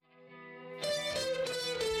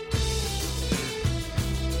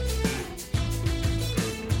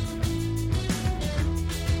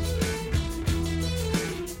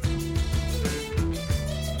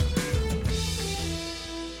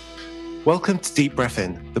Welcome to Deep Breath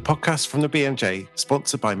In, the podcast from the BMJ,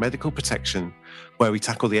 sponsored by Medical Protection, where we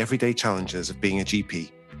tackle the everyday challenges of being a GP.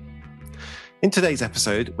 In today's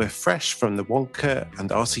episode, we're fresh from the Wonka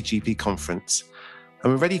and RCGP conference,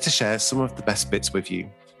 and we're ready to share some of the best bits with you,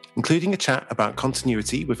 including a chat about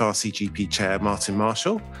continuity with RCGP Chair Martin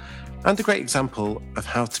Marshall, and a great example of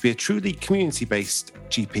how to be a truly community-based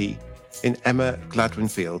GP in Emma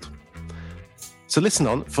Gladwin-Field. So listen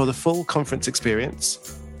on for the full conference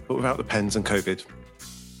experience, but without the pens and COVID.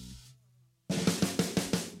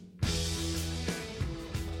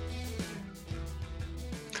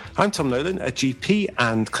 I'm Tom Nolan, a GP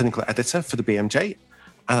and clinical editor for the BMJ,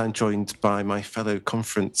 and I'm joined by my fellow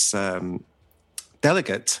conference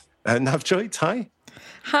delegate, Navjoyt. Hi.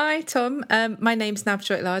 Hi, Tom. My name's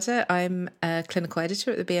Navjoyt Lada. I'm a clinical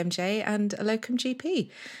editor at the BMJ and a locum GP.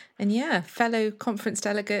 And yeah, fellow conference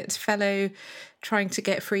delegate, fellow trying to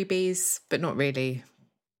get freebies, but not really.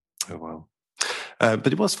 Oh, wow.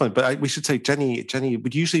 But it was fun. But we should say Jenny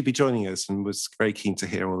would usually be joining us and was very keen to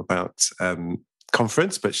hear all about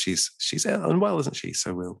conference, but she's unwell, isn't she?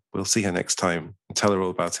 So we'll see her next time and tell her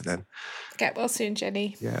all about it then. Get well soon,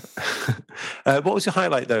 Jenny. Yeah. What was your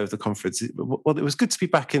highlight, though, of the conference? Well, it was good to be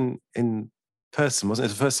back in person, wasn't it?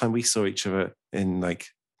 The first time we saw each other in like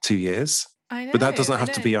 2 years. I know, but that doesn't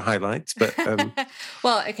have to be your highlight. But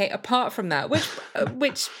well, okay. Apart from that,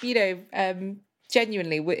 which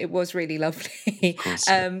genuinely, it was really lovely. Course,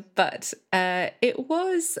 yeah. But it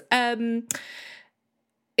was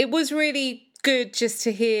really good just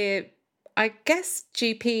to hear, I guess,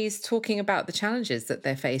 GPs talking about the challenges that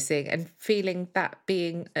they're facing and feeling that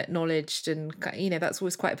being acknowledged, and that's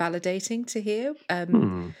always quite validating to hear.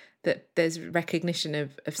 That there's recognition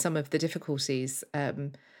of some of the difficulties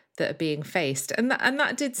that are being faced, and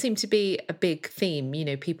that did seem to be a big theme.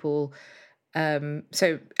 People.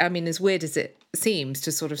 So, I mean, as weird as it seems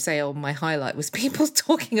to sort of say, oh, my highlight was people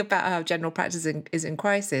talking about how general practice is in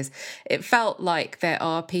crisis, it felt like there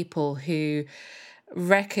are people who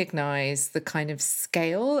recognise the kind of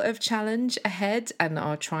scale of challenge ahead and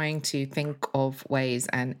are trying to think of ways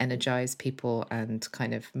and energise people and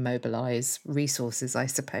kind of mobilise resources, I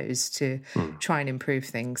suppose, to try and improve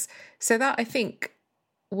things. So that, I think,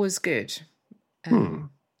 was good.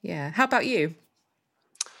 Yeah. How about you?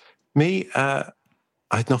 Me,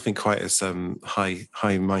 I had nothing quite as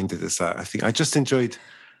high-minded as that. I think I just enjoyed,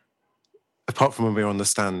 apart from when we were on the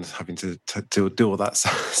stand, having to do all that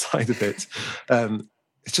side of it.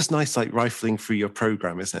 It's just nice, like rifling through your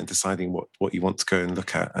program, isn't it? And deciding what you want to go and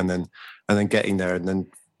look at, and then getting there, and then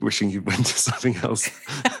wishing you went to something else.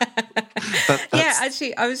 Yeah,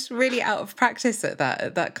 actually, I was really out of practice at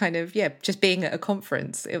that kind of, just being at a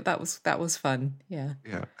conference. That was fun. Yeah.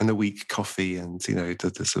 Yeah, and the week coffee, and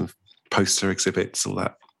there's some poster exhibits, all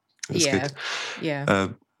that. It was good. Yeah.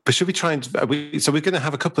 But should we try and so we're going to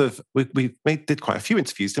have a couple of we did quite a few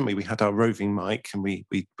interviews, didn't we? We had our roving mic, and we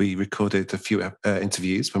recorded a few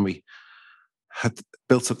interviews when we had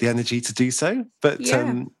built up the energy to do so. But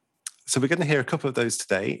so we're going to hear a couple of those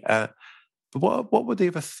today. But what were the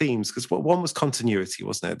other themes? Because one was continuity,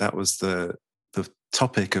 wasn't it? That was the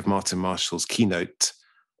topic of Martin Marshall's keynote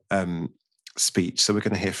speech. So we're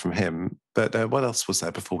going to hear from him. But what else was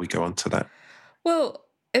there before we go on to that? Well,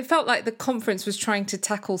 it felt like the conference was trying to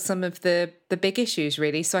tackle some of the big issues,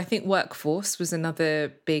 really. So I think workforce was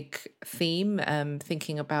another big theme,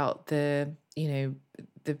 thinking about the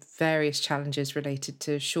various challenges related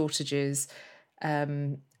to shortages,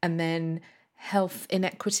 and then health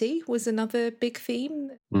inequity was another big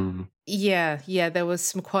theme. Yeah, there was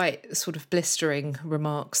some quite sort of blistering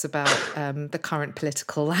remarks about the current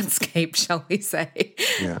political landscape, shall we say?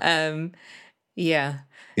 Yeah.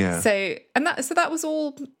 So that was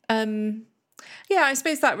all. I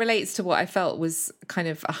suppose that relates to what I felt was kind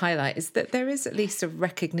of a highlight, is that there is at least a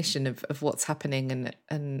recognition of what's happening,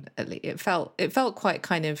 and it felt quite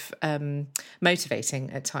kind of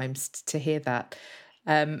motivating at times to hear that.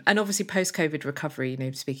 And obviously post-COVID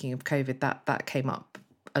recovery, speaking of COVID, that came up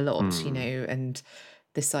a lot, and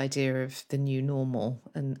this idea of the new normal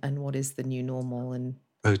and what is the new normal. And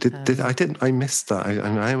I missed that.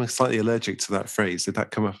 I am slightly allergic to that phrase. Did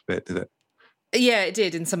that come up a bit? Did it? Yeah, it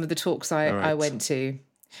did in some of the talks I went to.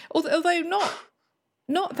 Although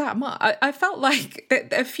not that much. I felt like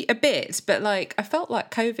a bit, but like I felt like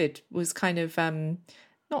COVID was kind of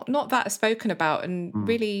not that spoken about, and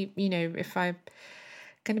really, if I'm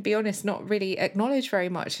going to be honest, not really acknowledged very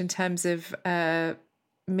much in terms of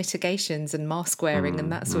mitigations and mask wearing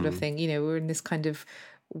and that sort of thing. We're in this kind of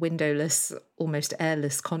windowless, almost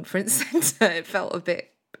airless conference centre. It felt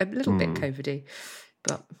a little bit COVID-y.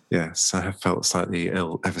 But yes, I have felt slightly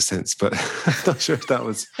ill ever since, but I'm not sure if that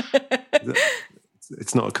was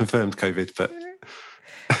It's not a confirmed COVID, but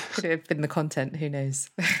could have been the content. Who knows?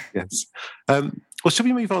 Yes. Well, should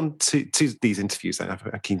we move on to these interviews then?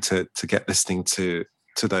 I'm keen to get listening to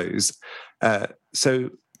those. So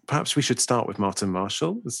perhaps we should start with Martin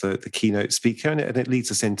Marshall as the keynote speaker, and it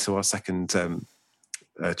leads us into our second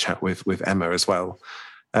chat with Emma as well.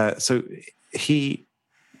 So he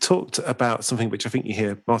talked about something which I think you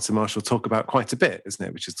hear Martin Marshall talk about quite a bit, isn't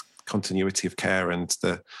it? Which is continuity of care and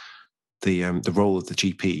the role of the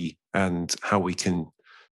GP and how we can,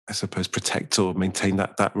 I suppose, protect or maintain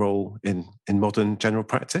that role in modern general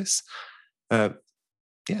practice. So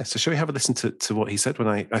shall we have a listen to what he said when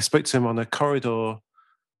I spoke to him on a corridor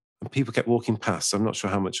and people kept walking past. I'm not sure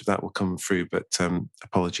how much of that will come through, but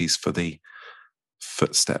apologies for the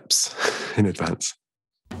footsteps in advance.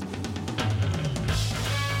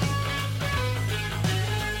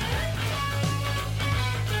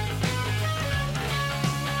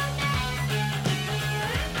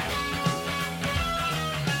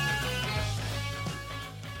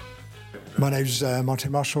 My name's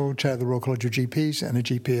Martin Marshall, Chair of the Royal College of GPs and a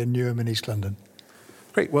GP in Newham in East London.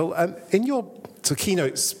 Great. Well, in your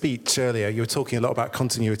keynote speech earlier, you were talking a lot about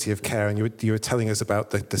continuity of care, and you were telling us about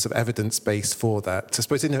the sort of evidence base for that. I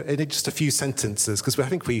suppose in just a few sentences, because I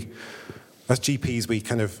think we, as GPs, we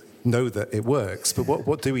kind of know that it works, but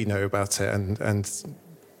what do we know about it, and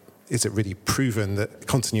is it really proven that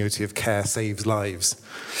continuity of care saves lives?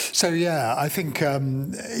 So yeah, I think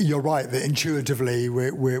you're right that intuitively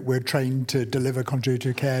we're trained to deliver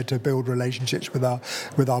continuity of care, to build relationships with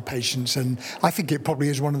our patients, and I think it probably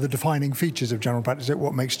is one of the defining features of general practice.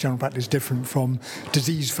 What makes general practice different from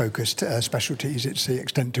disease-focused specialties? It's the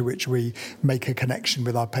extent to which we make a connection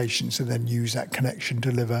with our patients and then use that connection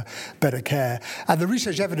to deliver better care. And the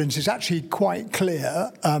research evidence is actually quite clear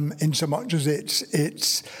in so much as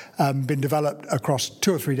it's been developed across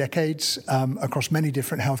 2 or 3 decades, across many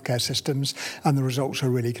different healthcare systems, and the results are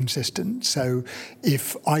really consistent. So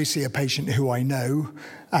if I see a patient who I know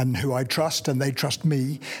and who I trust and they trust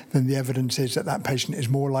me, then the evidence is that patient is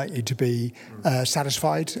more likely to be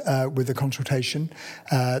satisfied with the consultation.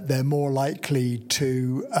 They're more likely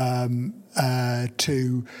to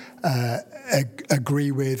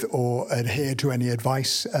agree with or adhere to any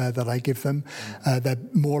advice that I give them. They're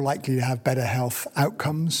more likely to have better health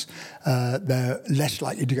outcomes. They're less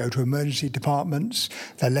likely to go to emergency departments.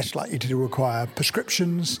 They're less likely to require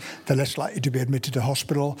prescriptions. They're less likely to be admitted to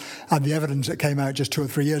hospital. And the evidence that came out just 2 or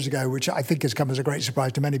 3 years ago, which I think has come as a great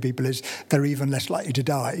surprise to many people, is they're even less likely to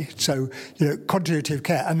die. So, continuity of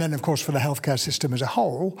care. And then, of course, for the healthcare system as a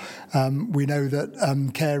whole, we know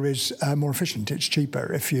that care is more efficient. It's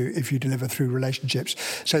cheaper if you deliver through relationships.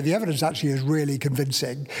 So the evidence actually is really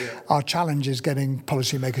convincing. Yeah. Our challenge is getting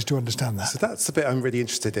policymakers to understand that. So that's the bit I'm really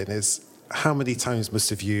interested in, is how many times must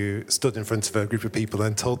have you stood in front of a group of people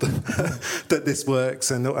and told them that this works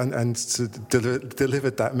and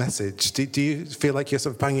delivered that message? Do you feel like you're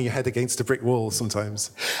sort of banging your head against a brick wall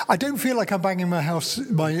sometimes? I don't feel like I'm banging my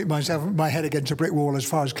head against a brick wall as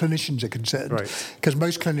far as clinicians are concerned, right? Because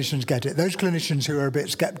most clinicians get it. Those clinicians who are a bit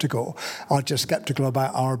sceptical are just sceptical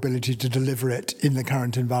about our ability to deliver it in the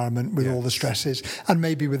current environment with all the stresses and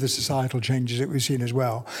maybe with the societal changes that we've seen as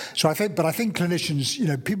well. So I think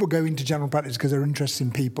clinicians, people go into general practice because they're interested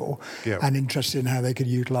in people and interested in how they could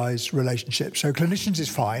utilise relationships. So clinicians is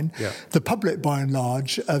fine. Yeah. The public, by and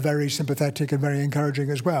large, are very sympathetic and very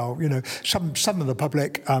encouraging as well. Some of the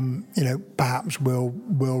public, perhaps will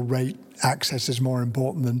rate access is more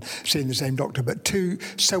important than seeing the same doctor. But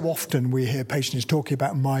so often we hear patients talking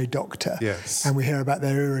about my doctor, and we hear about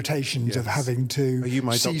their irritations of having to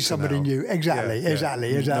see somebody new. Exactly.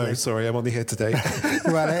 No, sorry, I'm only here today.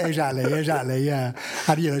 Well, exactly, yeah.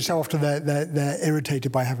 And so often they're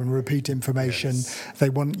irritated by having repeat information. Yes.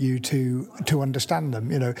 They want you to understand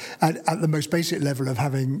them. At the most basic level of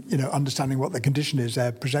having understanding what the condition is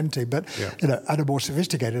they're presenting, but at a more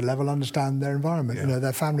sophisticated level, understand their environment,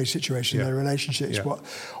 their family situation. Their relationships,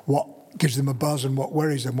 what gives them a buzz and what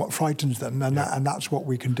worries them, what frightens them, and that's what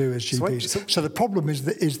we can do as GPs. So the problem is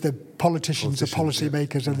the politicians, the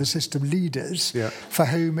policymakers, and the system leaders, for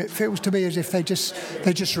whom it feels to me as if they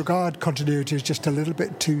just regard continuity as just a little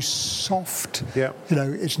bit too soft. Yeah.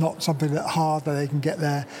 It's not something that hard that they can get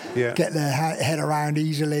their head around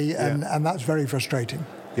easily, and that's very frustrating.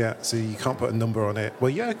 Yeah, so you can't put a number on it.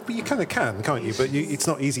 Well, yeah, but you kind of can, can't you? But it's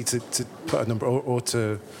not easy to put a number or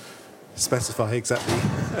to specify exactly.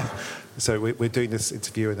 So we're doing this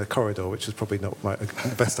interview in a corridor, which is probably not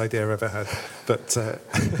the best idea I've ever had. But so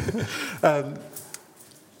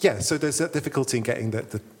there's that difficulty in getting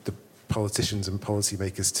the politicians and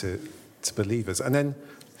policymakers to believe us. And then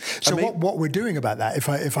So what we're doing about that,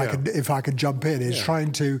 if I could jump in, is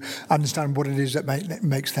trying to understand what it is that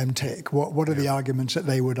makes them tick. What are the arguments that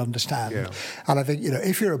they would understand? Yeah. And I think,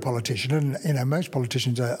 if you're a politician, and most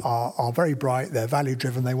politicians are very bright, they're value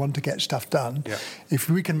driven, they want to get stuff done. Yeah. If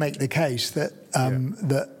we can make the case that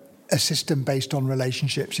that a system based on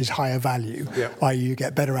relationships is higher value, i.e. you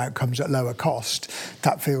get better outcomes at lower cost,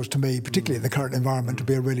 that feels to me, particularly in the current environment, to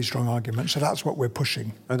be a really strong argument. So that's what we're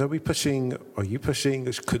pushing. And are you pushing,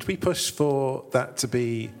 could we push for that to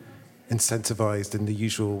be incentivised in the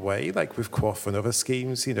usual way, like with QOF and other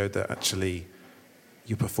schemes, that actually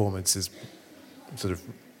your performance is sort of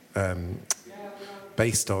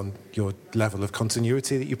based on your level of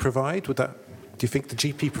continuity that you provide? Do you think the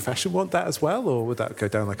GP profession want that as well, or would that go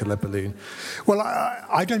down like a lead balloon? Well,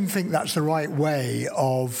 I don't think that's the right way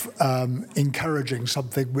of encouraging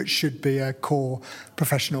something which should be a core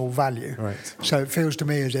professional value. Right. So it feels to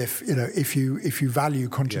me as if if you value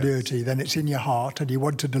continuity, then it's in your heart and you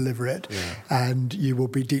want to deliver it, and you will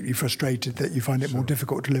be deeply frustrated that you find it more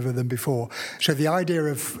difficult to deliver than before. So the idea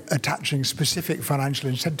of attaching specific financial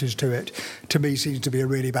incentives to it, to me, seems to be a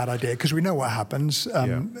really bad idea, because we know what happens.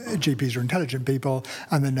 GPs are intelligent people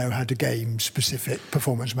and they know how to game specific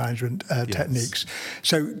performance management techniques.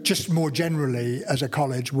 So just more generally, as a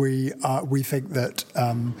college, we think that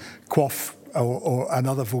QOF and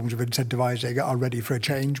other forms of incentivising are ready for a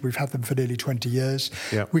change. We've had them for nearly 20 years.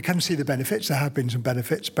 We can see the benefits. There have been some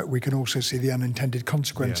benefits, but we can also see the unintended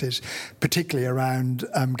consequences, particularly around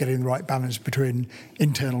getting the right balance between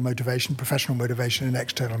internal motivation, professional motivation, and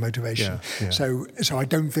external motivation. So I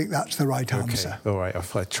don't think that's the right answer. All right,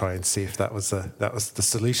 I'll try and see if that was the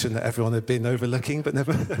solution that everyone had been overlooking, but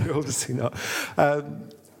never, obviously not.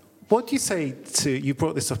 What do you say you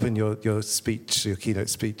brought this up in your speech, your keynote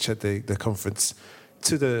speech at the conference,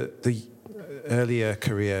 to the earlier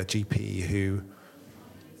career GP who,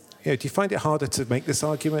 do you find it harder to make this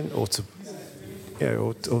argument, or to,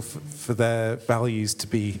 or for their values to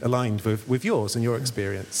be aligned with yours and your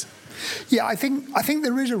experience? Yeah, I think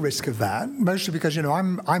there is a risk of that, mostly because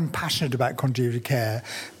I'm passionate about continuity of care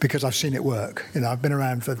because I've seen it work. I've been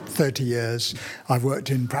around for 30 years. I've worked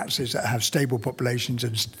in practices that have stable populations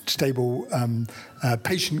and stable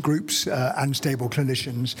patient groups and stable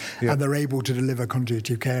clinicians, and they're able to deliver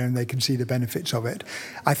continuity of care and they can see the benefits of it.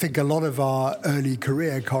 I think a lot of our early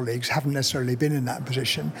career colleagues haven't necessarily been in that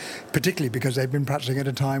position, particularly because they've been practicing at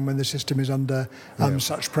a time when the system is under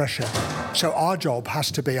such pressure. So our job has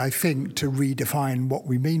to be, I think, to redefine what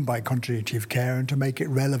we mean by continuity of care and to make it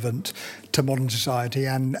relevant to modern society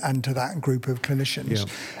and to that group of clinicians.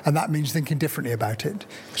 And that means thinking differently about it.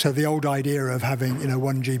 So the old idea of having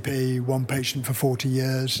one GP, one patient for 40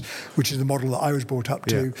 years, which is the model that I was brought up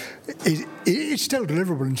to, it's still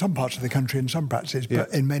deliverable in some parts of the country in some practices,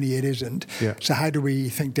 but in many it isn't. So how do we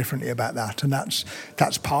think differently about that? And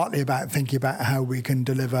that's partly about thinking about how we can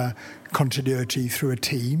deliver continuity through a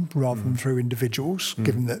team rather than through individuals,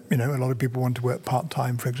 given that a lot of people want to work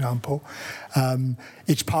part-time, for example.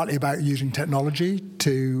 It's partly about using technology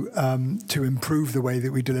to improve the way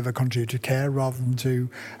that we deliver continuity of care rather than to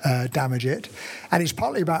damage it. And it's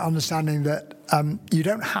partly about understanding that you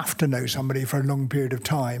don't have to know somebody for a long period of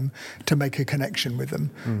time to make a connection with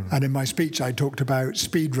them. And in my speech, I talked about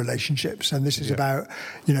speed relationships, and this is about,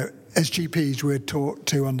 as GPs, we're taught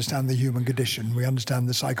to understand the human condition. We understand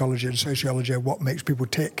the psychology and sociology of what makes people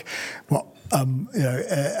tick, and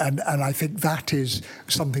I think that is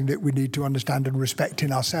something that we need to understand and respect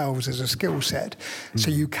in ourselves as a skill set. So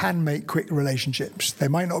you can make quick relationships. They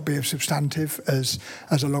might not be as substantive as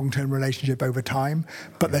a long-term relationship over time,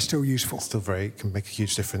 but they're still useful. Still can make a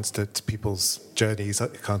huge difference to people's journeys,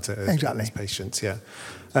 can't it? Exactly. As patients,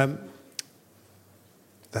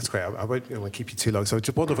 That's great. I won't keep you too long. So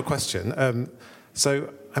just one other question.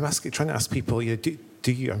 So I'm trying to ask people,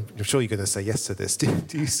 do you? I'm sure you're going to say yes to this. Do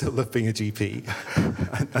you still love being a GP?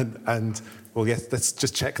 and well, yes. Let's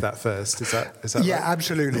just check that first. Is that yeah, right?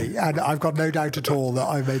 Absolutely. And I've got no doubt at all that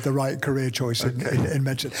I made the right career choice in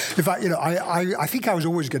medicine. In fact, I think I was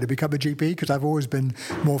always going to become a GP because I've always been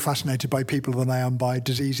more fascinated by people than I am by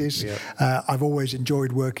diseases. I've always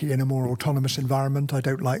enjoyed working in a more autonomous environment. I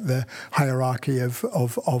don't like the hierarchy of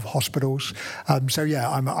hospitals. I'm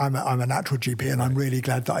a natural GP, and I'm really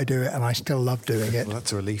glad that I do it, and I still love doing it. Well,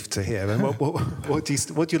 that's a relief to hear. And what do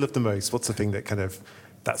you love the most? What's the thing that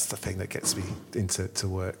that's the thing that gets me into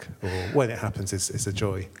work, or when it happens is a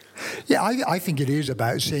joy? Yeah, I think it is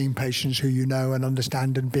about seeing patients who you know and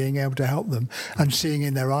understand and being able to help them, and seeing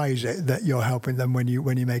in their eyes that you're helping them when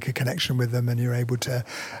you make a connection with them and you're able to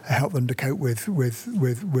help them to cope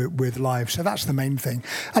with life. So that's the main thing.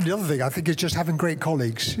 And the other thing I think is just having great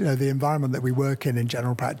colleagues. You know, the environment that we work in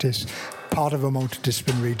general practice, part of a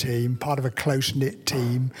multidisciplinary team, part of a close-knit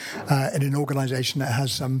team, in an organisation that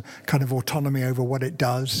has some kind of autonomy over what it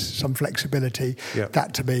does, some flexibility. Yep.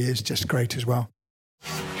 That to me is just great as well.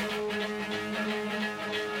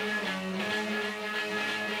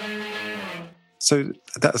 So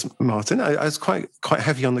that's Martin. I was quite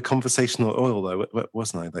heavy on the conversational oil, though,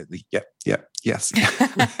 wasn't I? Like the yes.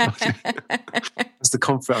 It's the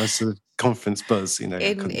conference buzz, you know.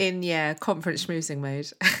 In conference schmoozing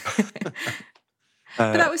mode.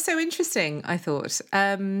 But that was so interesting, I thought.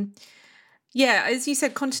 As you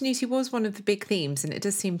said, continuity was one of the big themes, and it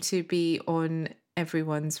does seem to be on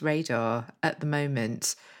everyone's radar at the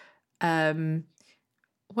moment.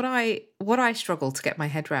 What I struggle to get my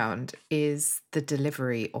head around is the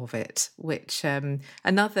delivery of it, which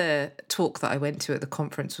another talk that I went to at the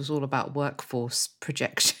conference was all about workforce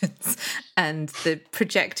projections and the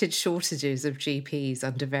projected shortages of GPs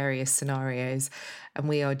under various scenarios. And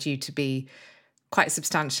we are due to be quite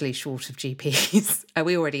substantially short of GPs.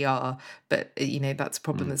 We already are, but that's a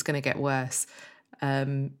problem that's going to get worse.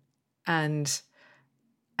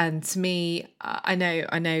 And to me, I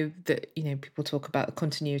know that, people talk about the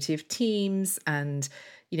continuity of teams and,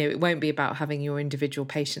 it won't be about having your individual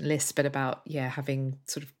patient list, but about, having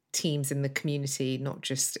sort of teams in the community, it won't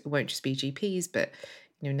just be GPs, but,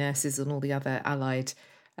 nurses and all the other allied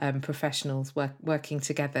professionals working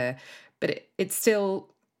together. But it's still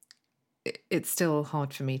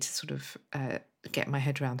hard for me to sort of get my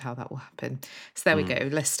head around how that will happen. So there we go.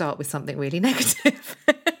 Let's start with something really negative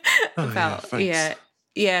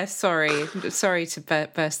sorry to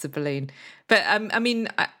burst the balloon, but I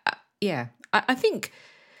think.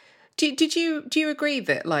 Do you agree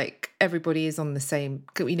that like everybody is on the same?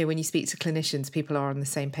 When you speak to clinicians, people are on the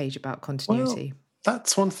same page about continuity. Well,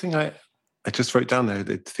 that's one thing I just wrote down there.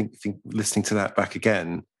 That think listening to that back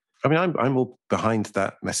again. I mean, I'm all behind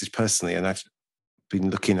that message personally, and I've been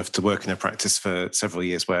lucky enough to work in a practice for several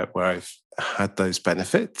years where I've had those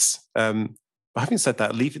benefits. But having said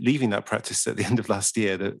that, leaving that practice at the end of last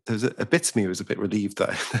year, there's a bit of me was a bit relieved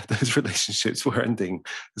that those relationships were ending.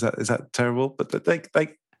 Is that terrible? But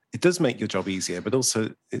like it does make your job easier, but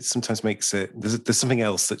also it sometimes makes it. There's something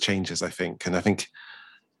else that changes, I think, and I think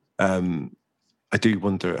I do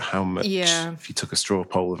wonder how much if you took a straw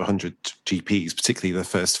poll of 100 GPs, particularly the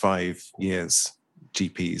first 5 years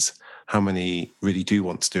GPs, how many really do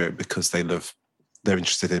want to do it because they're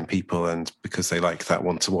interested in people and because they like that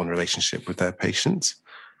one-to-one relationship with their patients.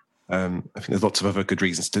 I think there's lots of other good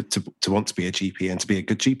reasons to want to be a GP and to be a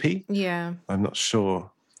good GP. Yeah. I'm not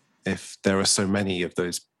sure if there are so many of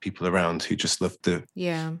those people around who just love the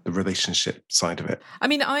relationship side of it. I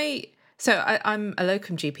mean, I'm a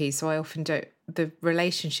locum GP, so I often don't. The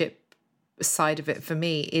relationship side of it for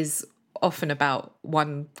me is often about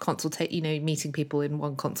one consultation, meeting people in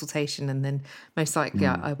one consultation, and then most likely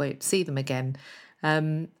I won't see them again.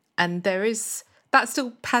 And that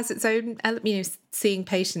still has its own, seeing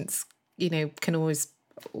patients, can always,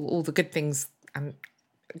 all the good things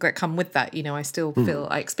that come with that, I still feel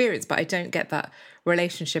I experience, but I don't get that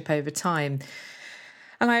relationship over time.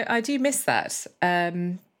 And I do miss that.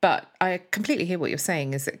 But I completely hear what you're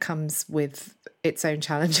saying, is it comes with its own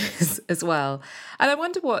challenges as well. And I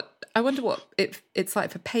wonder what it's like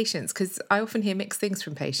for patients, because I often hear mixed things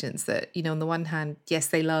from patients that, on the one hand, yes,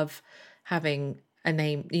 they love having a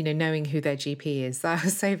name, knowing who their GP is. That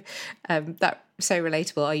was so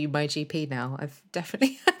relatable. Are you my GP now? I've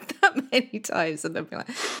definitely had that many times, and they'll be like,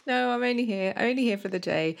 no, I'm only here for the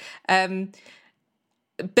day.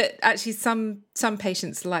 But actually, some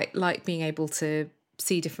patients like being able to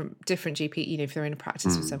see different GP, if they're in a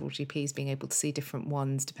practice with several GPs, being able to see different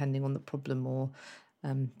ones depending on the problem or,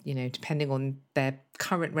 depending on their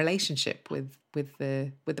current relationship with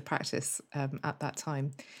the practice at that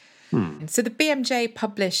time. And so the BMJ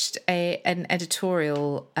published an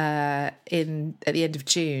editorial at the end of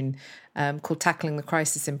June called Tackling the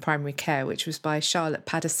Crisis in Primary Care, which was by Charlotte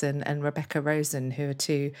Paddison and Rebecca Rosen, who are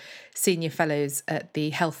two senior fellows at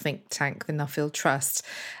the health think tank, the Nuffield Trust.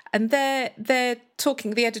 And they're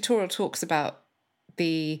talking, the editorial talks about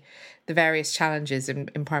the various challenges in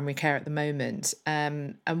primary care at the moment,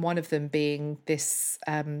 and one of them being this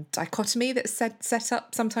dichotomy that's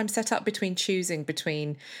sometimes set up between choosing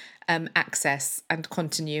between access and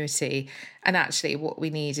continuity. And actually what we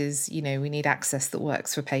need is, we need access that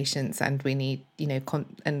works for patients, and we need,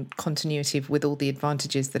 and continuity with all the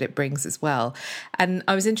advantages that it brings as well. And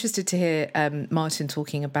I was interested to hear Martin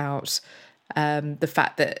talking about the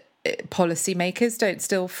fact that policymakers don't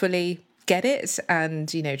still fully get it, and,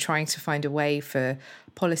 trying to find a way for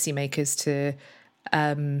policymakers to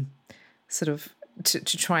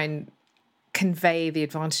to try and convey the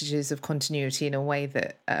advantages of continuity in a way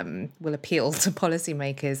that will appeal to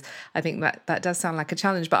policymakers. I think that does sound like a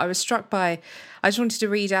challenge. But I was struck by, I just wanted to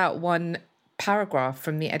read out one paragraph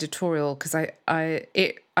from the editorial, because I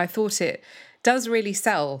thought it does really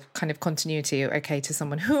sell kind of continuity, to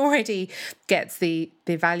someone who already gets the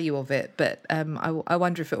value of it. But I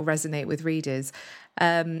wonder if it will resonate with readers.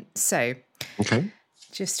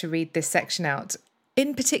 Just to read this section out.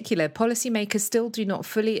 In particular, policymakers still do not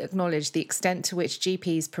fully acknowledge the extent to which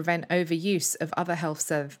GPs prevent overuse of other health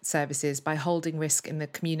services by holding risk in the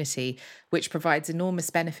community, which provides enormous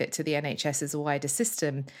benefit to the NHS's wider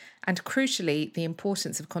system, and crucially, the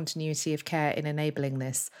importance of continuity of care in enabling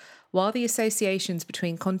this. While the associations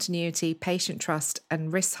between continuity, patient trust,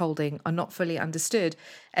 and risk holding are not fully understood,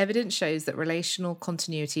 evidence shows that relational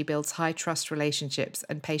continuity builds high trust relationships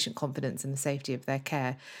and patient confidence in the safety of their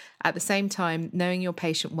care. At the same time, knowing your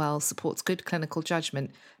patient well supports good clinical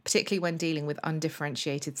judgment, particularly when dealing with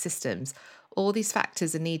undifferentiated systems. All these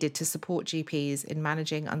factors are needed to support GPs in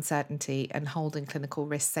managing uncertainty and holding clinical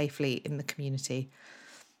risk safely in the community.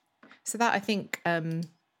 So that, I think,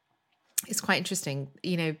 it's quite interesting,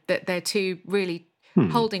 that they're two really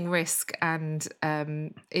holding risk, and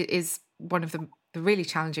it is one of the really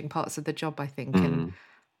challenging parts of the job, I think. And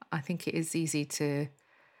I think it is easy to,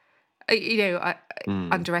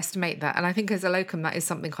 underestimate that. And I think as a locum, that is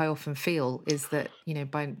something I often feel, is that, I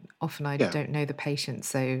don't know the patient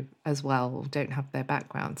so as well, or don't have their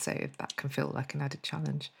background. So that can feel like an added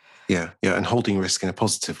challenge. Yeah. And holding risk in a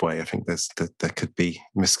positive way, I think there could be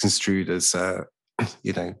misconstrued as,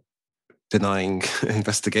 denying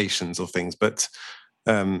investigations or things, but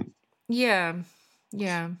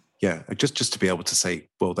just to be able to say,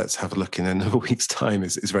 well, let's have a look in another week's time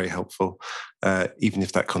is very helpful, even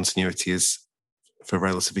if that continuity is for a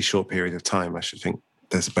relatively short period of time. I should think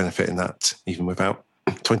there's a benefit in that, even without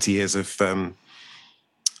 20 years of knowing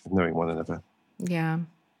one another. Yeah.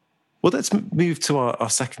 Well, let's move to our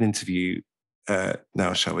second interview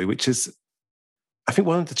now, shall we? Which is, I think,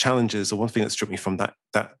 one of the challenges, or one thing that struck me from that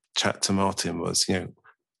chat to Martin was,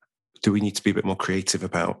 do we need to be a bit more creative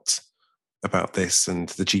about this and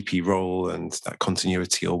the GP role and that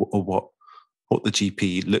continuity, or what the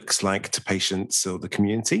GP looks like to patients or the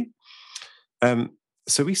community?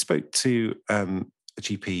 So we spoke to a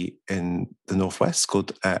GP in the Northwest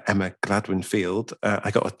called Emma Gladwin Field.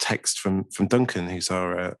 I got a text from Duncan, who's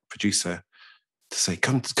our producer, to say,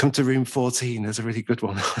 come to room 14. There's a really good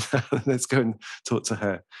one. Let's go and talk to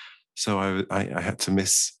her. So I had to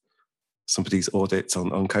miss somebody's audit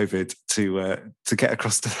on COVID to get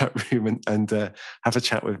across to that room and have a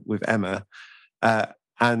chat with Emma. And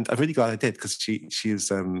I'm really glad I did, because she is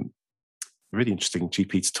a really interesting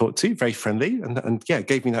GP to talk to, very friendly, and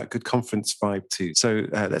gave me that good conference vibe too. So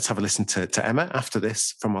let's have a listen to Emma after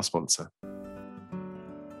this from our sponsor.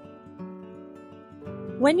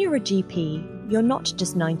 When you're a GP, you're not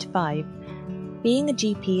just 9 to 5. Being a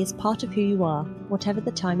GP is part of who you are, whatever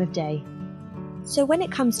the time of day. So when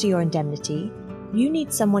it comes to your indemnity, you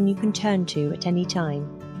need someone you can turn to at any time.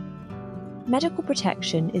 Medical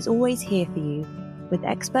Protection is always here for you, with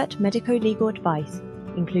expert medico-legal advice,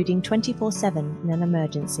 including 24/7 in an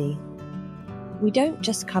emergency. We don't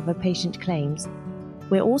just cover patient claims,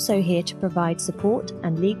 we're also here to provide support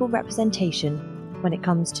and legal representation when it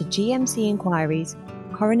comes to GMC inquiries,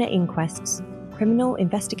 coroner inquests, criminal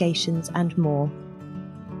investigations, and more.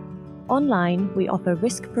 Online, we offer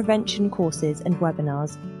risk prevention courses and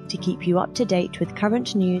webinars to keep you up to date with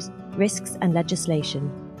current news, risks, and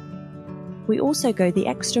legislation. We also go the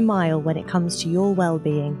extra mile when it comes to your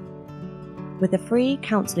well-being. With a free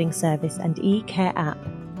counselling service and e-care app,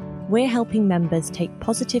 we're helping members take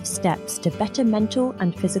positive steps to better mental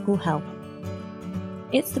and physical health.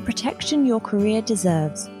 It's the protection your career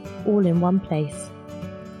deserves, all in one place.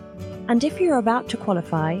 And if you're about to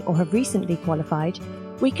qualify or have recently qualified,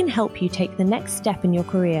 we can help you take the next step in your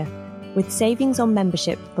career with savings on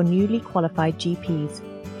membership for newly qualified GPs.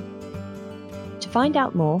 To find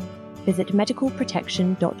out more, visit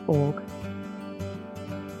medicalprotection.org.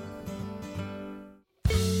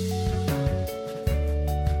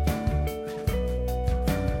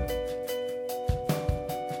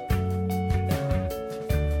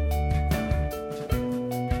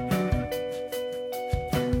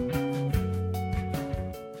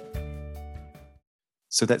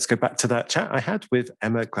 So let's go back to that chat I had with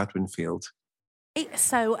Emma Gladwin-Field.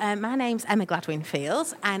 So my name's Emma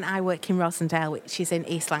Gladwin-Field and I work in Rosendale, which is in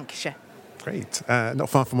East Lancashire. Great. Not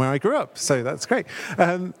far from where I grew up, so that's great.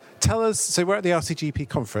 Tell us, so we're at the RCGP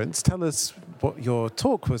conference. Tell us what your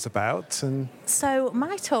talk was about. And So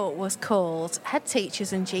my talk was called Head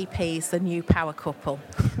Teachers and GPs, the New Power Couple.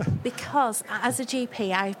 Because as a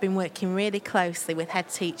GP, I've been working really closely with head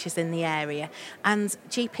teachers in the area. And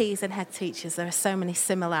GPs and head teachers, there are so many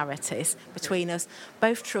similarities between us,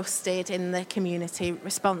 both trusted in the community,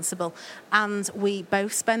 responsible. And we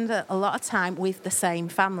both spend a lot of time with the same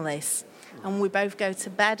families. And we both go to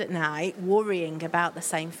bed at night worrying about the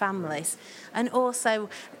same families. And also,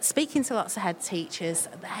 speaking to lots of head teachers,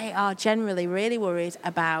 they are generally really worried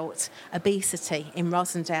about obesity in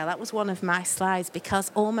Rosendale. That was one of my slides, because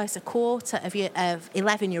almost a quarter of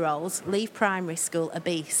 11-year-olds leave primary school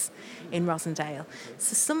obese in Rosendale.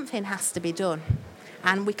 So something has to be done.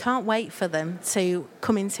 And we can't wait for them to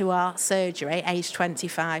come into our surgery, age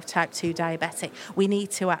 25, type 2 diabetic. We need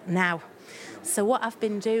to act now. So what I've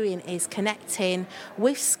been doing is connecting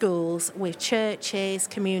with schools, with churches,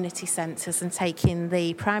 community centres, and taking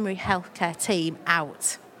the primary healthcare team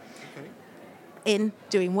out in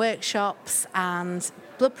doing workshops and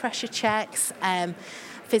blood pressure checks,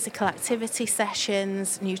 physical activity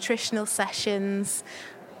sessions, nutritional sessions,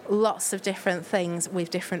 lots of different things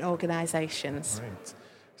with different organisations. right.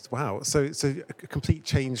 Wow. So a complete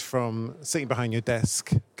change from sitting behind your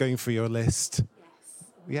desk, going through your list.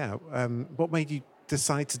 Yeah. What made you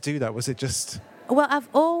decide to do that? Was it just... Well, I've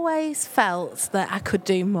always felt that I could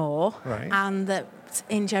do more, Right. and that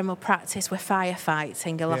in general practice we're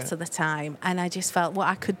firefighting a lot of the time, and I just felt what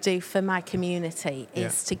I could do for my community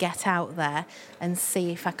is to get out there and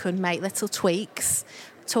see if I could make little tweaks,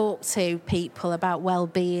 talk to people about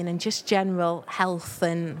well-being and just general health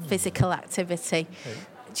and physical activity. Okay.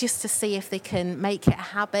 Just to see if they can make it a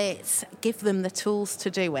habit, give them the tools to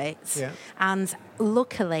do it. Yeah. And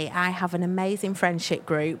luckily, I have an amazing friendship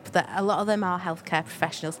group that a lot of them are healthcare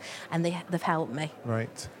professionals, and they've helped me.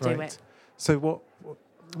 Right. Do right. it. So what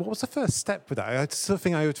was the first step with that? I sort of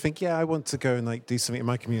think I would think, I want to go and do something in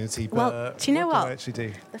my community, but Well, do you know what what? do I actually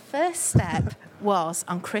do? The first step was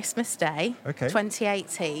on Christmas Day, Okay.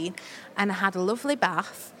 2018, and I had a lovely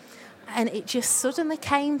bath, and it just suddenly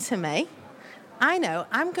came to me. I know,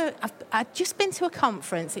 I'd just been to a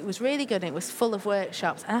conference, it was really good, and it was full of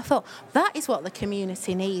workshops, and I thought, that is what the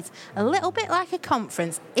community needs. A little bit like a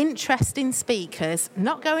conference, interesting speakers,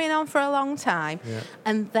 not going on for a long time,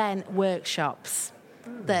 and then workshops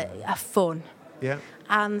that are fun. Yeah.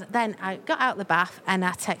 And then I got out the bath and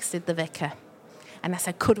I texted the vicar. And I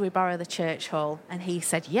said, could we borrow the church hall? And he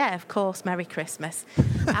said, yeah, of course, Merry Christmas.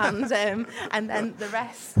 And then the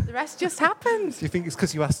rest just happened. Do you think it's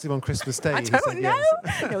because you asked him on Christmas Day? I don't know.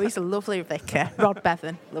 No, he's a lovely vicar. Rod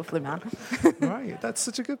Bevan, lovely man. Right, that's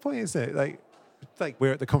such a good point, isn't it? Like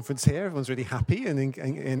we're at the conference here, everyone's really happy and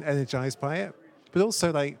energized by it. But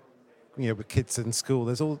also, with kids in school,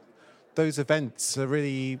 there's all those events are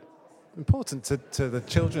really important to the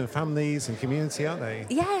children and families and community, aren't they?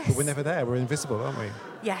 Yes. But we're never there. We're invisible, aren't we?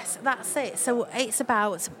 Yes, that's it. So it's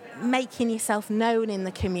about making yourself known in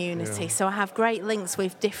the community. Yeah. So I have great links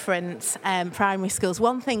with different primary schools.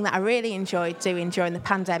 One thing that I really enjoyed doing during the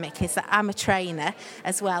pandemic is that I'm a trainer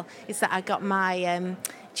as well, is that I got my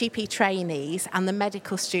GP trainees and the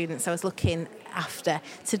medical students I was looking after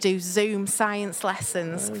to do Zoom science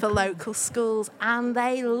lessons for local schools, and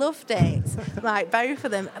they loved it, both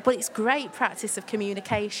of them. But it's great practice of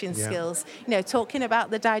communication skills, talking about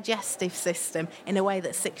the digestive system in a way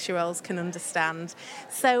that 6-year-olds can understand.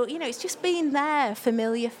 So, it's just being there,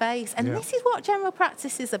 familiar face, and this is what general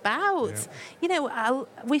practice is about.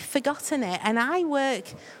 We've forgotten it, and I work...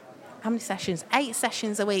 How many sessions? 8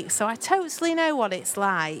 sessions a week. So I totally know what it's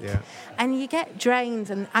like. Yeah. And you get drained.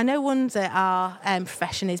 And I no wonder our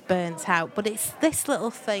profession is burnt out. But it's this little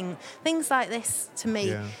thing. Things like this, to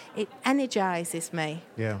me, it energises me.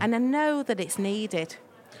 Yeah. And I know that it's needed.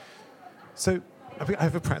 So I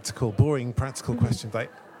have a boring practical question.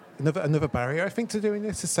 Another barrier, I think, to doing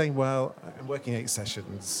this is saying, well, I'm working 8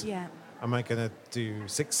 sessions. Yeah. Am I going to do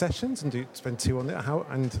 6 sessions and spend 2 on it?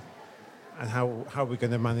 And how are we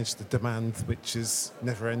going to manage the demand, which is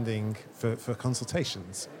never-ending for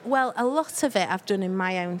consultations? Well, a lot of it I've done in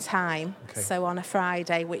my own time. Okay. So on a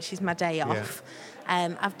Friday, which is my day off,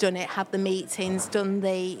 I've done it, had the meetings, done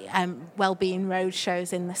the wellbeing road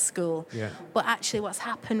shows in the school. Yeah. But actually what's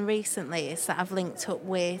happened recently is that I've linked up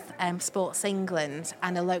with Sports England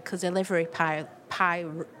and a local delivery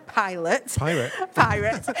pirate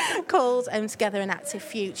called Together an Active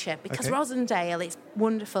Future, because Rosendale, it's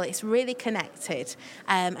wonderful, it's really connected,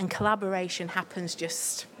 and collaboration happens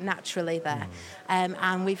just naturally there.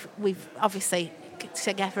 And we've obviously,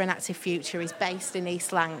 Together an Active Future is based in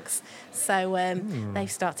East Lancs, so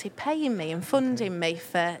they've started paying me and funding me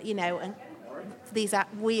for, and these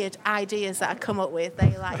weird ideas that I come up with.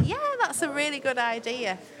 They're like, yeah, that's a really good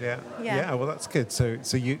idea. Yeah, well, that's good. So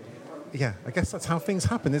you, I guess that's how things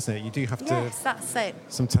happen, isn't it? You do have to. Yes, that's it.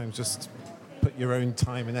 Sometimes just put your own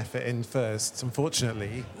time and effort in first,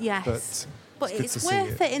 unfortunately. Yes. But it's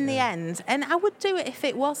worth it in the end. And I would do it if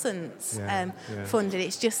it wasn't funded.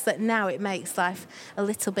 It's just that now it makes life a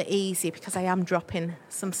little bit easier because I am dropping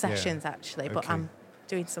some sessions, actually. But I'm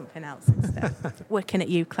doing something else instead. Working at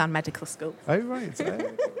UCLan Medical School. Oh, right.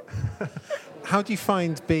 How do you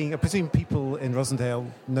find being... I presume people in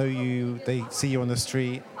Rosendale know you, they see you on the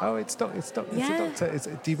street. Oh, it's a doctor.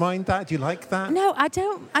 Do you mind that? Do you like that? No, I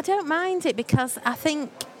don't mind it, because I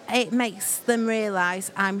think it makes them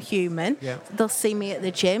realise I'm human. Yeah. They'll see me at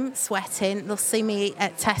the gym sweating. They'll see me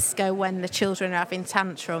at Tesco when the children are having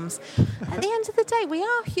tantrums. At the end of the day, we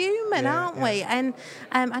are human, aren't we? And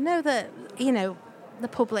I know that, the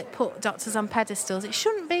public put doctors on pedestals. It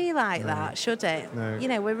shouldn't be like that, should it? No.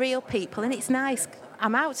 We're real people, and it's nice.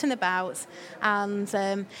 I'm out and about, and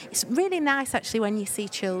it's really nice, actually, when you see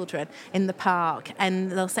children in the park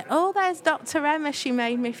and they'll say, oh, there's Dr. Emma, she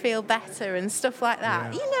made me feel better, and stuff like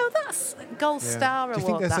that. That's gold star award. Do you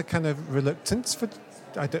think there's a kind of reluctance for...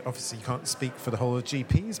 obviously, you can't speak for the whole of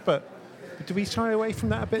GPs, but do we shy away from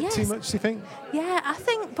that a bit too much, do you think? Yeah, I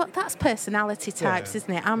think, but that's personality types,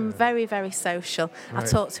 isn't it? I'm very, very social. Right. I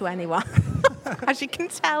talk to anyone, as you can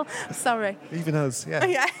tell. Sorry. Even us,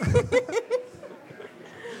 yeah.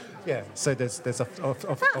 Yeah, so there's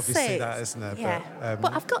obviously that, isn't there? Yeah.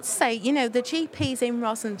 But I've got to say, the GPs in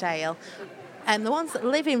Rosendale, and the ones that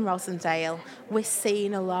live in Rosendale, we're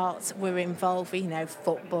seeing a lot. We're involved with,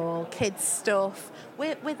 football, kids stuff.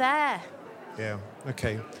 We're there. Yeah.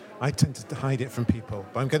 Okay. I tend to hide it from people,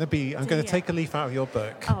 but I'm going to take a leaf out of your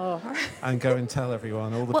book and go and tell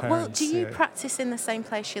everyone, all the parents. Well, do you practice in the same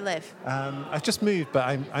place you live? I've just moved, but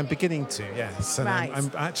I'm beginning to, yes. And right.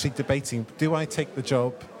 I'm actually debating, do I take the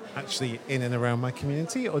job actually in and around my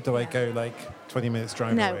community, or do I go 20 minutes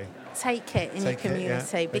drive away? No, take it in your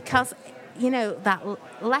community, because... that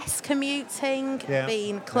less commuting,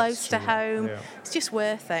 being close to home, it's just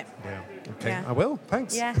worth it. Yeah. Okay, yeah. I will.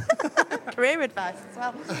 Thanks. Yeah. Career advice as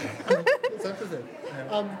well. It's everything.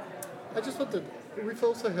 I just wondered, we've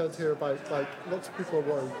also heard here about, lots of people are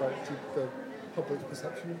worried about the public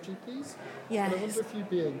perception of GPs. Yes. And I wonder if you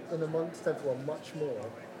being in amongst everyone much more,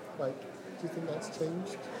 do you think that's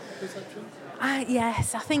changed perception?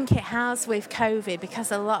 Yes, I think it has with COVID,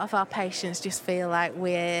 because a lot of our patients just feel like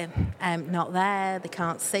we're not there, they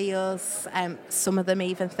can't see us. Some of them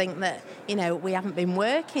even think that, we haven't been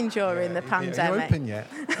working during the pandemic. Are you open yet?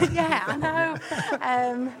 Yeah, I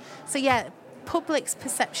know. Public's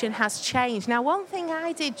perception has changed. Now, one thing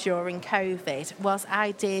I did during COVID was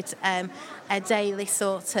I did a daily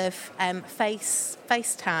sort of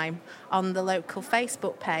FaceTime on the local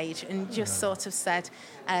Facebook page, and just sort of said,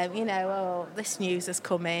 this news has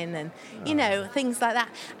come in, and, things like that.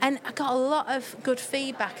 And I got a lot of good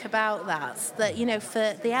feedback about that,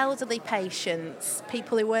 for the elderly patients,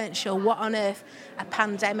 people who weren't sure what on earth a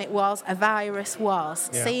pandemic was, a virus was,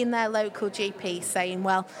 seeing their local GP saying,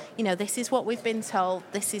 well, this is what we've been told,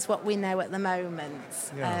 this is what we know at the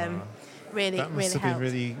moment. Really, that must have been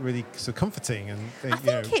really, really so comforting, and I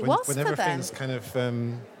think it was when for everything's them. kind of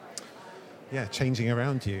changing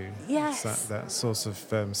around you. Yes, it's that source of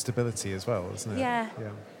stability as well, isn't it? Yeah.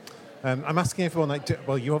 I'm asking everyone.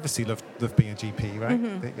 You obviously love being a GP, right?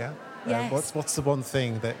 Mm-hmm. Yeah. Yes. What's the one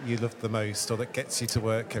thing that you love the most, or that gets you to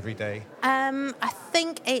work every day? I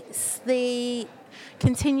think it's the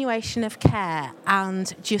continuation of care,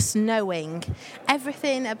 and just knowing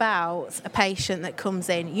everything about a patient that comes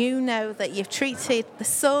in. You know that you've treated the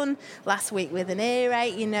son last week with an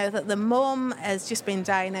earache. You know that the mum has just been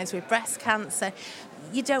diagnosed with breast cancer.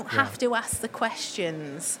 You don't have to ask the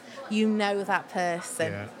questions. You know that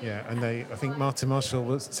person. Yeah. And I think Martin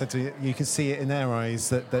Marshall said to me, you can see it in their eyes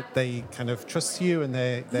that they kind of trust you, and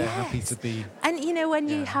they're happy to be. And when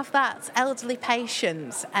you have that elderly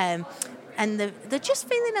patient, and they're just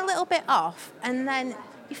feeling a little bit off, and then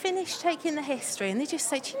you finish taking the history, and they just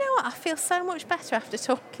say, do you know what, I feel so much better after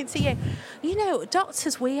talking to you.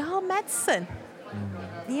 Doctors, we are medicine.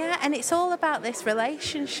 Yeah, and it's all about this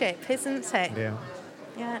relationship, isn't it?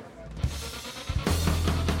 Yeah.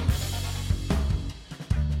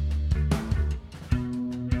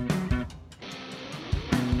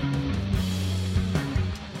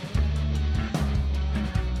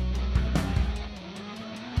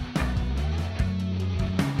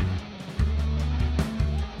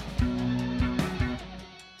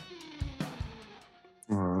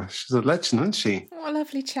 she's a legend, isn't she? What a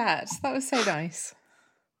lovely chat. That was so nice.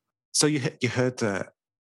 So you heard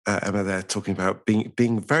Emma there talking about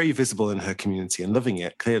being very visible in her community and loving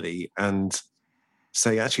it clearly, and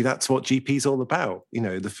say actually that's what GP's all about. You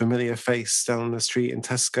know, the familiar face down the street in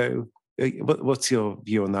Tesco. What's your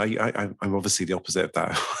view on that? I'm obviously the opposite of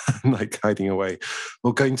that. I'm like hiding away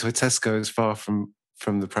or going to a Tesco as far from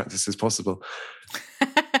the practice as possible.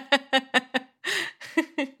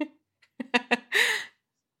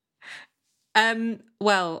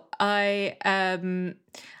 Well, I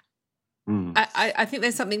think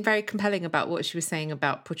there's something very compelling about what she was saying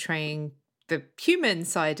about portraying the human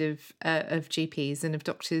side of GPs and of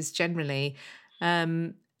doctors generally.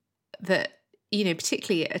 That, you know,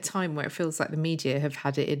 particularly at a time where it feels like the media have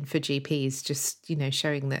had it in for GPs, just, you know,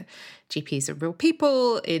 showing that GPs are real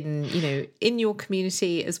people in, you know, in your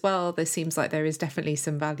community as well. There seems like there is definitely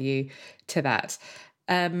some value to that.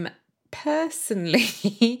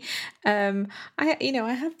 Personally, I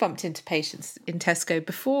have bumped into patients in Tesco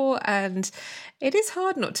before, and it is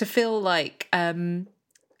hard not to feel like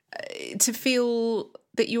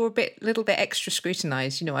that you're a little bit extra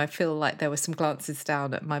scrutinized. You know, I feel like there were some glances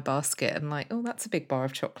down at my basket and like, oh, that's a big bar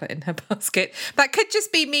of chocolate in her basket. That could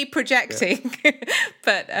just be me projecting. Yeah.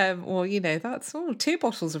 But, or, you know, that's 2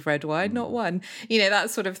 bottles of red wine, not one, you know, that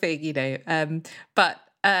sort of thing, you know. But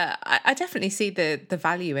I definitely see the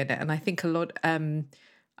value in it. And I think a lot,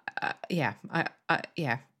 yeah.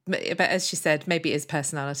 But as she said, maybe it is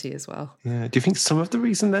personality as well. Yeah. Do you think some of the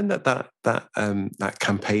reason then that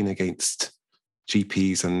campaign against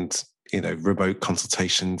GPs and, you know, remote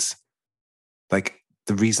consultations, like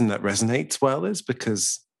the reason that resonates well is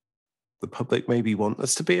because the public maybe want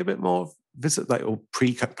us to be a bit more visible, like, or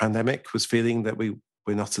pre-pandemic was feeling that we're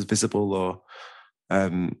not as visible or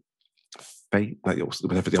like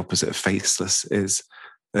whatever the opposite of faceless is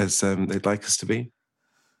as they'd like us to be.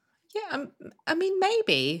 Yeah, I mean,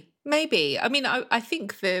 maybe. I mean, I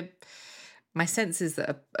think my sense is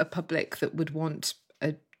that a public that would want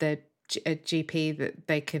a GP that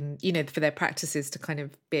they can, you know, for their practices to kind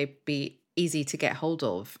of be easy to get hold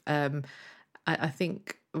of. I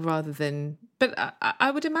think rather than, but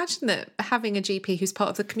I would imagine that having a GP who's part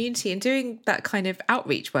of the community and doing that kind of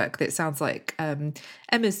outreach work that sounds like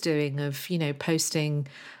Emma's doing, of, you know, posting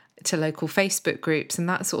to local Facebook groups and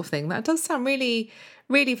that sort of thing, that does sound really,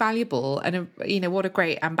 really valuable. And, you know, what a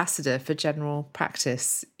great ambassador for general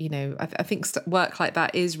practice. You know, I think work like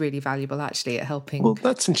that is really valuable actually at helping. Well,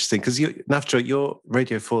 that's interesting because Navjot, your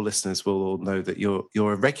Radio 4 listeners will all know that you're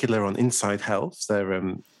a regular on Inside Health, their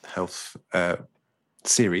health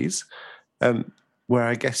series, where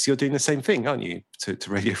I guess you're doing the same thing, aren't you, to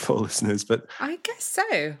Radio 4 listeners? But I guess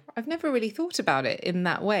so. I've never really thought about it in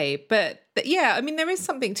that way. But yeah, I mean, there is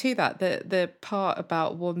something to that, the part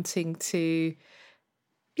about wanting to,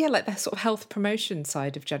 yeah, like that sort of health promotion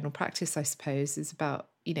side of general practice, I suppose, is about,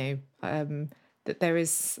 you know, that there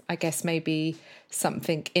is, I guess, maybe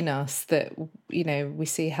something in us that, you know, we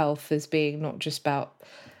see health as being not just about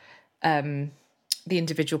the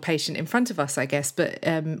individual patient in front of us, I guess, but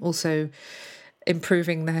also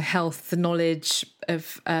improving the health, the knowledge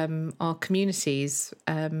of our communities,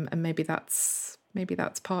 and maybe that's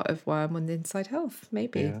part of why I'm on Inside Health.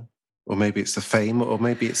 Maybe, yeah. Or maybe it's the fame, or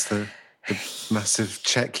maybe it's the massive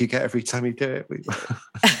check you get every time you do it.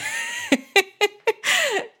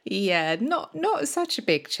 Yeah, not such a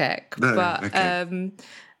big check, no, but okay.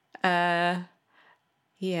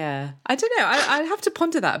 Yeah, I don't know. I'd have to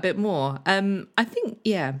ponder that a bit more. I think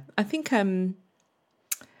you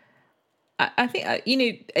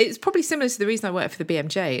know, it's probably similar to the reason I work for the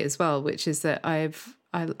BMJ as well, which is that I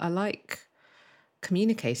like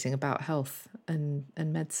communicating about health and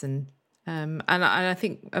medicine, and I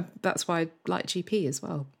think that's why I like GP as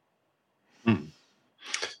well.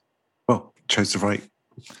 Well, chose the right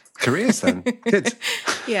careers then. Good.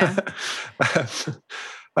 Yeah.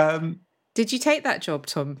 Did you take that job,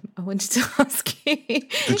 Tom? I wanted to ask you.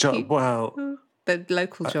 The job, well, the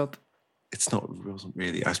local job. It wasn't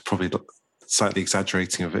really. I was probably slightly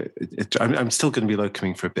exaggerating of it. I'm still going to be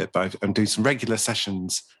locoming for a bit, but I'm doing some regular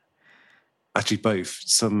sessions. Actually, both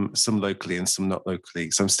some locally and some not locally.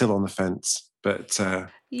 So I'm still on the fence. But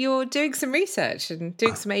you're doing some research and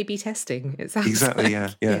doing some A/B testing. It sounds exactly.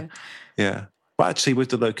 Like. Yeah. But actually, with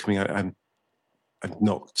the locoming, I'm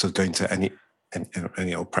not sort of going to any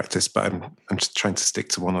old practice, but I'm just trying to stick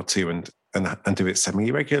to one or two and do it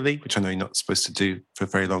semi-regularly, which I know you're not supposed to do for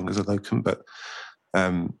very long as a locum, but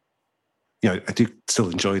you know, I do still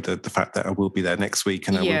enjoy the fact that I will be there next week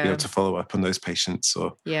and I will be able to follow up on those patients,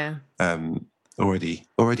 or already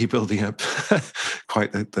building up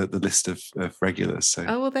quite the list of regulars. So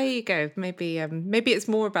oh well, there you go. Maybe it's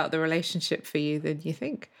more about the relationship for you than you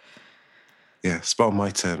think. Yeah, spot on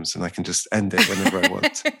my terms, and I can just end it whenever I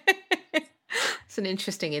want. It's an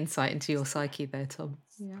interesting insight into your psyche there, Tom.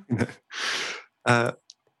 Yeah.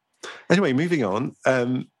 Anyway, moving on.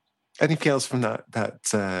 Anything else from that?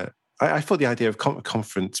 I thought the idea of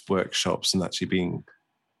conference workshops and actually being,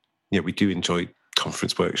 we do enjoy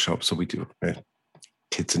conference workshops, or we do.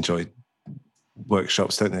 Kids enjoy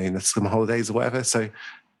workshops, don't they, in the summer holidays or whatever? So,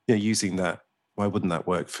 using that, why wouldn't that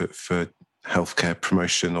work for healthcare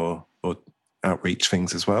promotion or outreach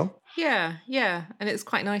things as well? Yeah, and it's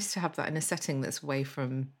quite nice to have that in a setting that's away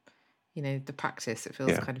from, the practice. It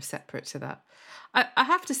feels kind of separate to that. I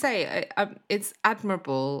have to say, it's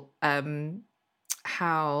admirable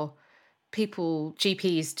how people,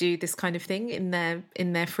 GPs, do this kind of thing in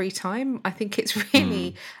their free time. I think it's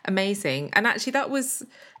really amazing. And actually,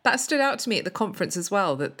 that stood out to me at the conference as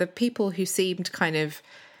well. That the people who seemed kind of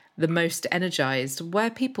the most energized were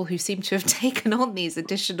people who seem to have taken on these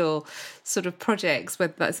additional sort of projects,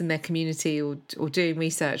 whether that's in their community or doing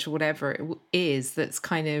research or whatever it is, that's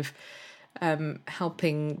kind of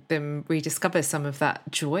helping them rediscover some of that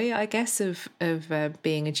joy, I guess, of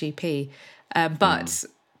being a GP. But,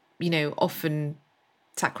 often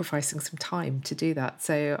sacrificing some time to do that.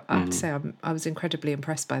 So I have to say I was incredibly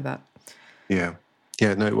impressed by that. Yeah.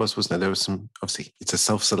 Yeah, no, it was, wasn't it? There was some, obviously, it's a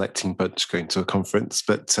self-selecting bunch going to a conference,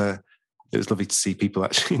 but it was lovely to see people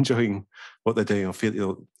actually enjoying what they're doing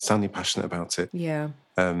or sounding passionate about it. Yeah.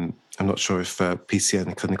 I'm not sure if PCN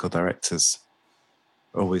and clinical directors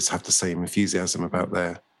always have the same enthusiasm about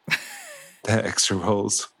their extra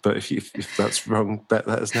roles, but if that's wrong, let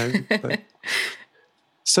us know.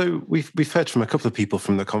 So we've heard from a couple of people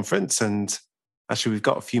from the conference, and actually we've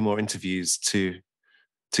got a few more interviews to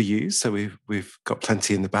use. So we've got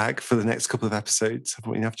plenty in the bag for the next couple of episodes,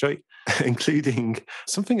 haven't we, Navjoy? Including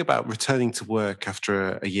something about returning to work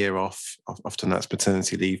after a year off. Often that's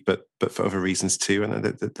maternity leave, but for other reasons too. And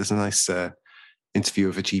there's a nice interview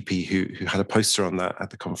of a GP who had a poster on that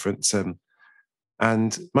at the conference.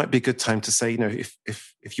 And might be a good time to say,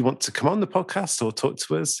 if you want to come on the podcast or talk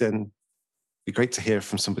to us, then it'd be great to hear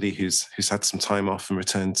from somebody who's had some time off and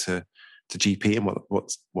returned to GP and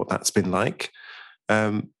what that's been like.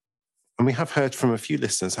 And we have heard from a few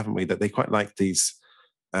listeners, haven't we, that they quite like these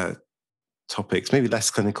topics, maybe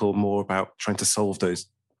less clinical, more about trying to solve those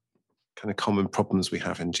kind of common problems we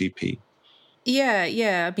have in GP.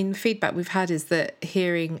 Yeah. I mean, the feedback we've had is that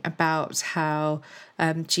hearing about how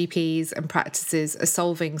GPs and practices are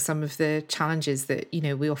solving some of the challenges that,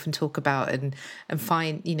 we often talk about and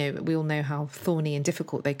find, we all know how thorny and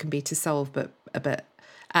difficult they can be to solve, but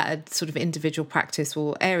at a sort of individual practice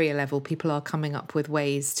or area level, people are coming up with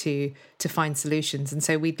ways to find solutions. And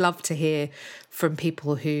so we'd love to hear from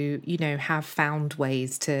people who, have found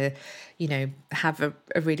ways to, have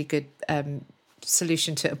a really good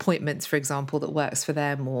solution to appointments, for example, that works for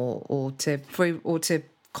them, or to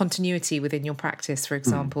continuity within your practice, for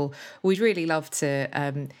example. We'd really love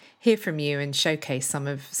to hear from you and showcase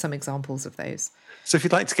some examples of those. So if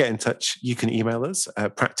you'd like to get in touch, you can email us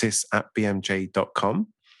at practice@bmj.com.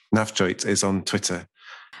 Navjoy is on Twitter.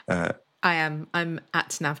 I'm at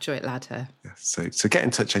Navjoy Ladher. So get in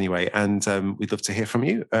touch anyway, and we'd love to hear from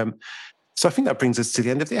you. So I think that brings us to the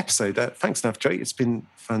end of the episode. Thanks, Navjoy. It's been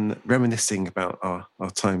fun reminiscing about our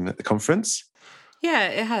time at the conference. Yeah,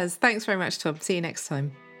 it has. Thanks very much, Tom. See you next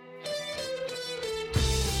time.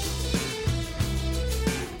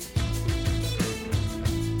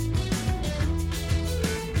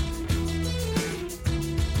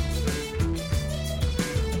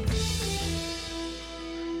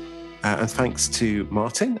 And thanks to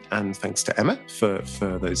Martin and thanks to Emma for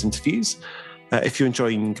those interviews. If you're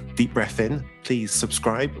enjoying Deep Breath In, please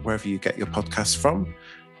subscribe wherever you get your podcasts from.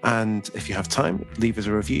 And if you have time, leave us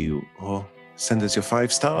a review or send us your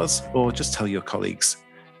 5 stars, or just tell your colleagues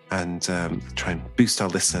and try and boost our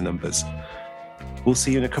listener numbers. We'll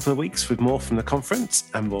see you in a couple of weeks with more from the conference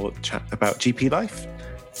and more chat about GP life.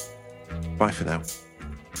 Bye for now.